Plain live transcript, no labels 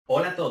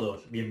Hola a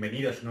todos,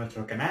 bienvenidos a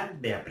nuestro canal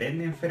de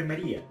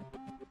Aprend'Enfermería.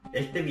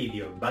 Este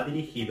vídeo va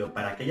dirigido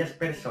para aquellas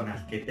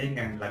personas que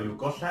tengan la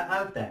glucosa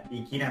alta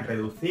y quieran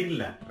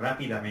reducirla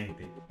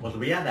rápidamente. Os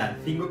voy a dar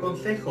 5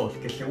 consejos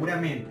que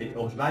seguramente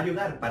os va a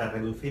ayudar para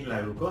reducir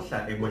la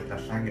glucosa en vuestra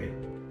sangre.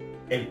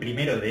 El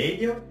primero de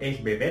ellos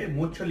es beber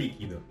mucho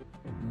líquido.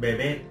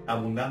 Beber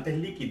abundantes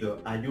líquidos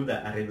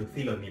ayuda a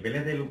reducir los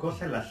niveles de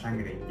glucosa en la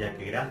sangre, ya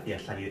que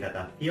gracias a la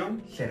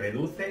hidratación se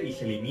reduce y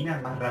se elimina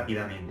más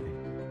rápidamente.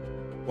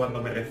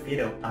 Cuando me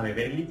refiero a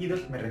beber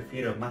líquidos me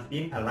refiero más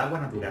bien al agua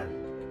natural.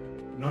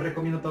 No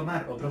recomiendo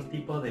tomar otros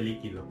tipos de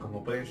líquidos,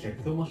 como pueden ser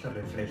zumos o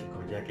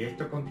refrescos, ya que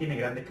esto contiene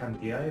grandes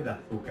cantidades de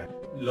azúcar.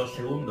 Lo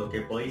segundo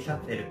que podéis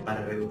hacer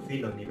para reducir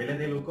los niveles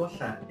de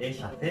glucosa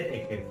es hacer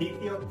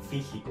ejercicio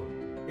físico.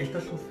 Esto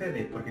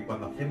sucede porque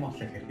cuando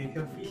hacemos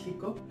ejercicio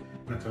físico,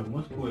 nuestros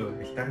músculos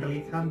están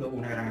realizando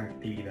una gran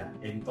actividad.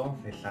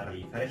 Entonces, al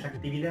realizar esa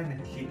actividad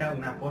necesita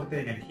un aporte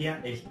de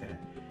energía extra.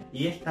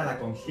 Y esta la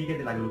consigue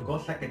de la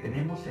glucosa que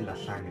tenemos en la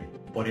sangre.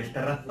 Por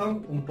esta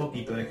razón, un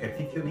poquito de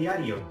ejercicio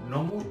diario,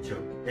 no mucho,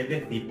 es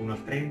decir,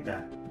 unos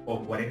 30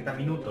 o 40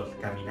 minutos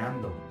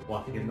caminando o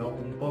haciendo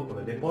un poco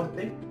de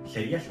deporte,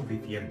 sería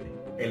suficiente.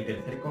 El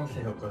tercer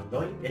consejo que os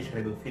doy es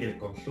reducir el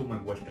consumo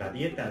en vuestra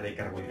dieta de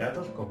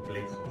carbohidratos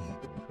complejos.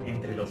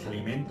 Entre los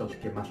alimentos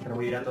que más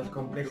carbohidratos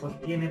complejos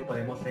tienen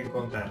podemos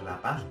encontrar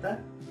la pasta,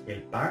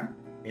 el pan,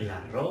 el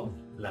arroz,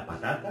 la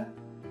patata,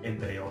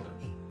 entre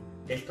otros.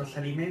 Estos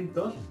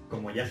alimentos,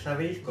 como ya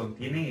sabéis,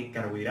 contienen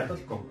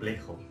carbohidratos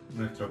complejos.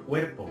 Nuestro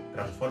cuerpo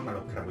transforma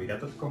los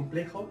carbohidratos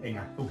complejos en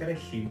azúcares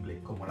simples,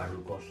 como la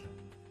glucosa.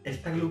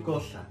 Esta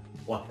glucosa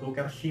o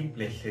azúcar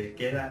simple se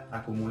queda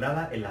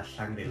acumulada en la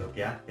sangre, lo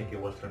que hace que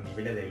vuestros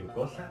niveles de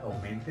glucosa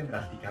aumenten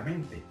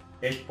drásticamente.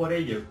 Es por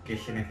ello que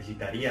se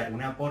necesitaría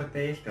un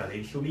aporte extra de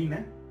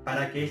insulina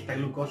para que esta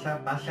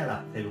glucosa pase a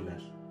las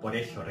células. Por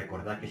eso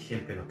recordad que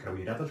siempre los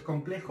carbohidratos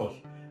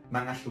complejos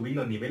van a subir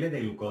los niveles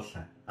de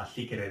glucosa,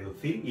 así que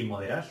reducir y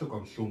moderar su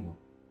consumo.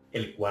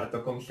 El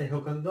cuarto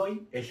consejo que os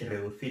doy es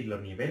reducir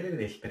los niveles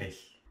de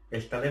estrés.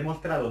 Está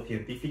demostrado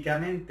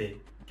científicamente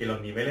que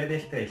los niveles de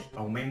estrés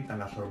aumentan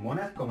las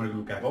hormonas como el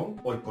glucagón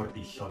o el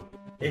cortisol.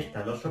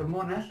 Estas dos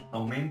hormonas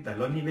aumentan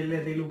los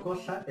niveles de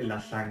glucosa en la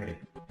sangre.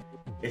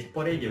 Es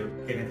por ello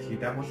que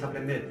necesitamos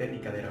aprender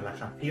técnicas de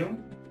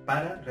relajación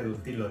para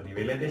reducir los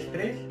niveles de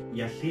estrés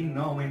y así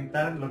no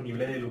aumentar los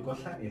niveles de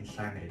glucosa en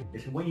sangre.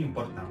 Es muy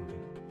importante.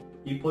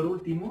 Y por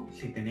último,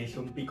 si tenéis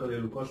un pico de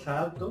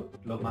glucosa alto,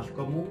 lo más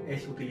común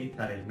es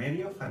utilizar el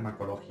medio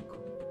farmacológico.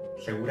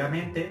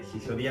 Seguramente,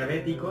 si sois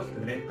diabéticos,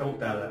 tendréis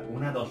pautada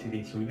una dosis de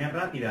insulina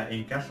rápida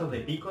en caso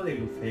de pico de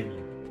glucemia.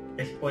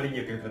 Es por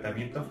ello que el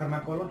tratamiento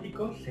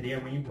farmacológico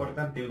sería muy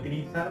importante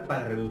utilizar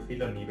para reducir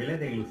los niveles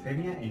de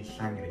glucemia en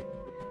sangre.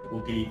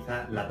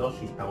 Utilizad la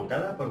dosis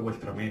pautada por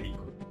vuestro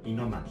médico, y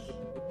no más.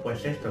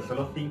 Pues estos son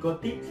los 5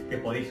 tips que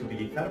podéis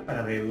utilizar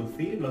para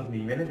reducir los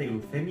niveles de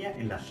glucemia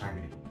en la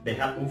sangre.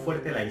 Dejad un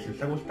fuerte like si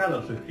os ha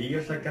gustado,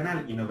 suscribiros al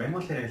canal y nos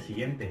vemos en el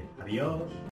siguiente. Adiós.